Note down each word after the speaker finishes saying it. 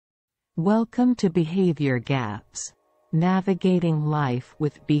Welcome to Behavior Gaps: Navigating Life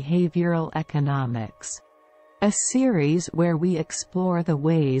with Behavioral Economics, a series where we explore the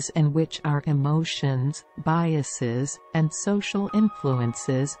ways in which our emotions, biases, and social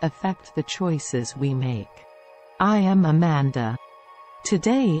influences affect the choices we make. I am Amanda.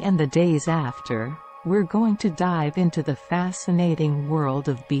 Today and the days after, we're going to dive into the fascinating world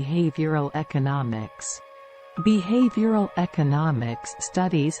of behavioral economics. Behavioral economics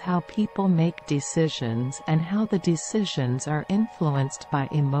studies how people make decisions and how the decisions are influenced by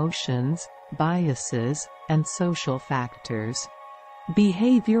emotions, biases, and social factors.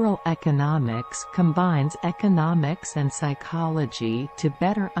 Behavioral economics combines economics and psychology to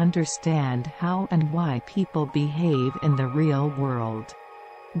better understand how and why people behave in the real world.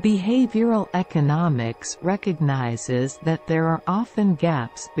 Behavioral economics recognizes that there are often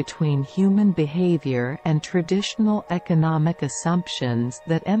gaps between human behavior and traditional economic assumptions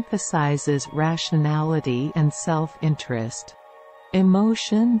that emphasizes rationality and self-interest.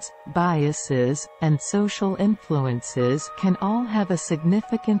 Emotions, biases, and social influences can all have a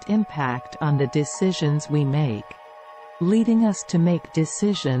significant impact on the decisions we make, leading us to make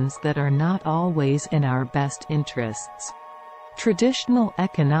decisions that are not always in our best interests. Traditional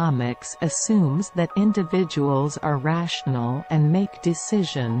economics assumes that individuals are rational and make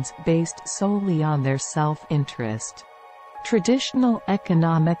decisions based solely on their self-interest. Traditional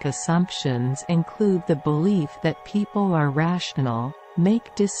economic assumptions include the belief that people are rational,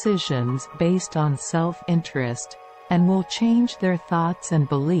 make decisions based on self-interest, and will change their thoughts and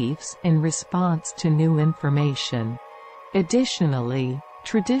beliefs in response to new information. Additionally,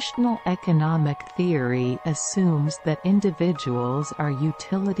 traditional economic theory assumes that individuals are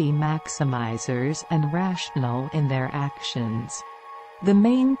utility maximizers and rational in their actions. The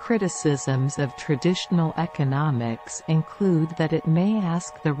main criticisms of traditional economics include that it may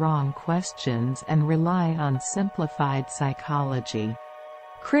ask the wrong questions and rely on simplified psychology.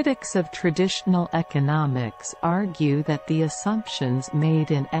 Critics of traditional economics argue that the assumptions made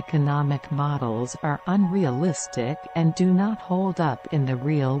in economic models are unrealistic and do not hold up in the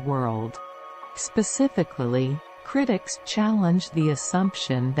real world. Specifically, critics challenge the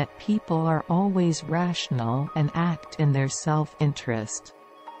assumption that people are always rational and act in their self-interest.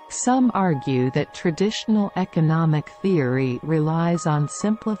 Some argue that traditional economic theory relies on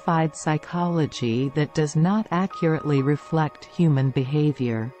simplified psychology that does not accurately reflect human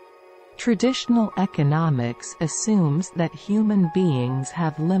behavior. Traditional economics assumes that human beings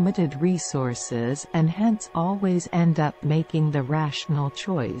have limited resources and hence always end up making the rational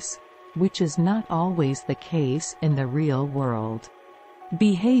choice, which is not always the case in the real world.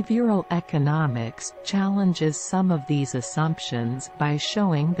 Behavioral economics challenges some of these assumptions by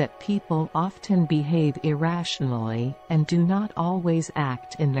showing that people often behave irrationally and do not always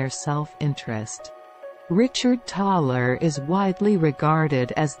act in their self-interest. Richard Thaler is widely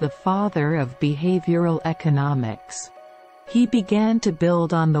regarded as the father of behavioral economics. He began to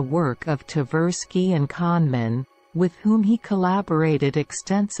build on the work of Tversky and Kahneman, with whom he collaborated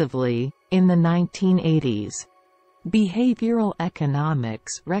extensively, in the 1980s. Behavioral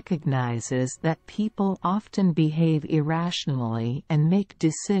economics recognizes that people often behave irrationally and make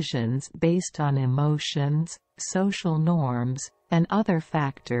decisions based on emotions, social norms, and other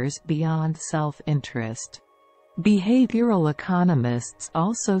factors beyond self-interest. Behavioral economists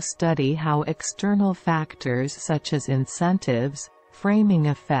also study how external factors such as incentives, framing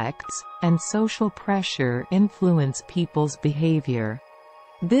effects, and social pressure influence people's behavior.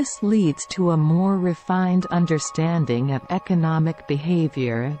 This leads to a more refined understanding of economic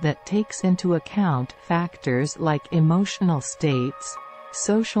behavior that takes into account factors like emotional states,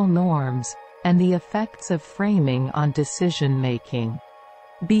 social norms, and the effects of framing on decision-making.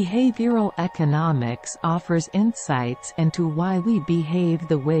 Behavioral economics offers insights into why we behave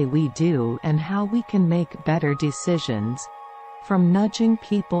the way we do and how we can make better decisions, from nudging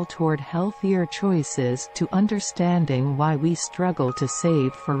people toward healthier choices to understanding why we struggle to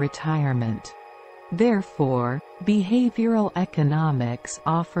save for retirement. Therefore, behavioral economics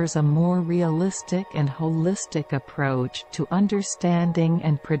offers a more realistic and holistic approach to understanding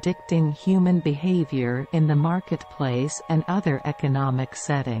and predicting human behavior in the marketplace and other economic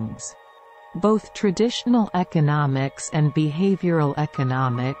settings. Both traditional economics and behavioral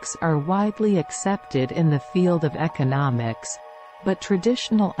economics are widely accepted in the field of economics, but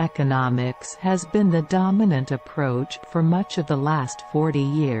traditional economics has been the dominant approach for much of the last 40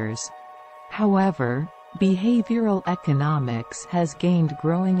 years. However, behavioral economics has gained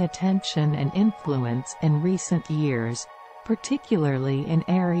growing attention and influence in recent years, particularly in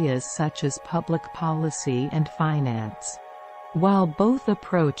areas such as public policy and finance. While both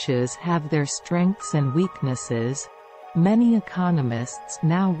approaches have their strengths and weaknesses, many economists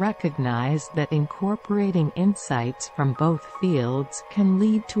now recognize that incorporating insights from both fields can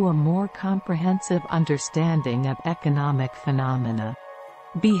lead to a more comprehensive understanding of economic phenomena.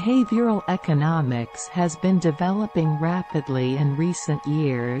 Behavioral economics has been developing rapidly in recent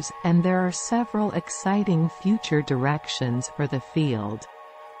years, and there are several exciting future directions for the field.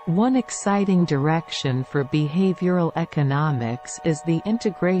 One exciting direction for behavioral economics is the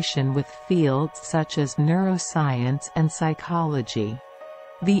integration with fields such as neuroscience and psychology.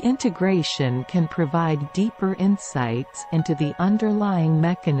 The integration can provide deeper insights into the underlying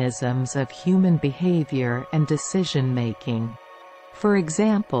mechanisms of human behavior and decision-making. For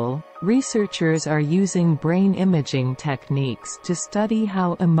example, researchers are using brain imaging techniques to study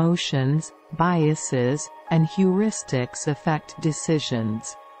how emotions, biases, and heuristics affect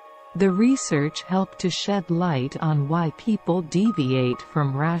decisions. The research helped to shed light on why people deviate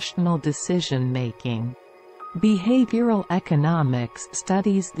from rational decision-making. Behavioral economics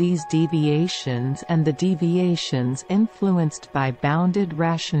studies these deviations and the deviations influenced by bounded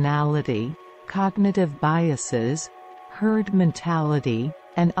rationality, cognitive biases, herd mentality,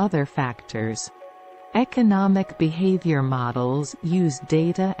 and other factors. Economic behavior models use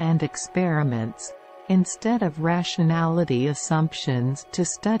data and experiments, instead of rationality assumptions, to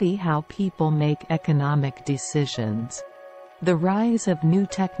study how people make economic decisions. The rise of new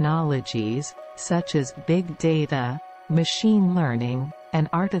technologies, such as big data, machine learning, and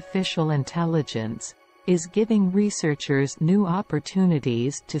artificial intelligence, is giving researchers new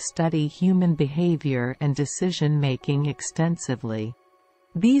opportunities to study human behavior and decision-making extensively.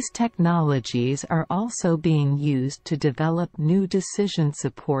 These technologies are also being used to develop new decision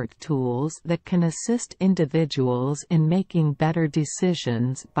support tools that can assist individuals in making better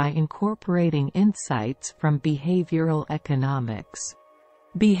decisions by incorporating insights from behavioral economics.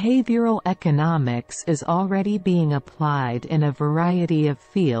 Behavioral economics is already being applied in a variety of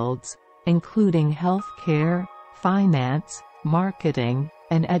fields, including healthcare, finance, marketing,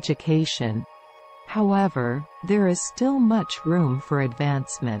 and education. However, there is still much room for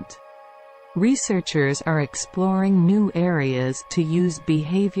advancement. Researchers are exploring new areas to use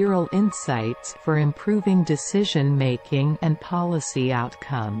behavioral insights for improving decision-making and policy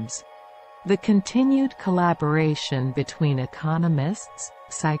outcomes. The continued collaboration between economists,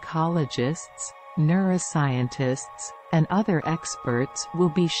 psychologists, neuroscientists, and other experts will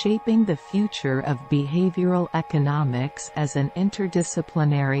be shaping the future of behavioral economics as an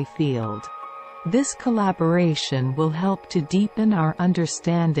interdisciplinary field. This collaboration will help to deepen our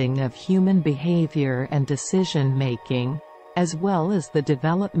understanding of human behavior and decision-making, as well as the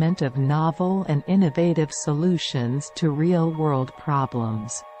development of novel and innovative solutions to real-world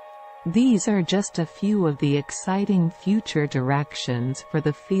problems. These are just a few of the exciting future directions for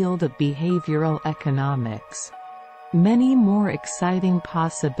the field of behavioral economics. Many more exciting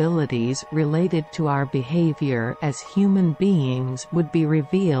possibilities related to our behavior as human beings would be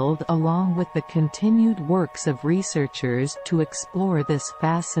revealed along with the continued works of researchers to explore this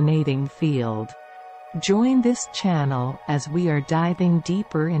fascinating field. Join this channel as we are diving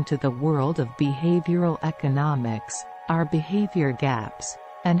deeper into the world of behavioral economics, our behavior gaps,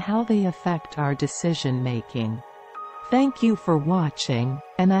 and how they affect our decision-making. Thank you for watching,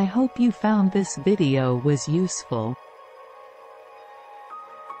 and I hope you found this video was useful.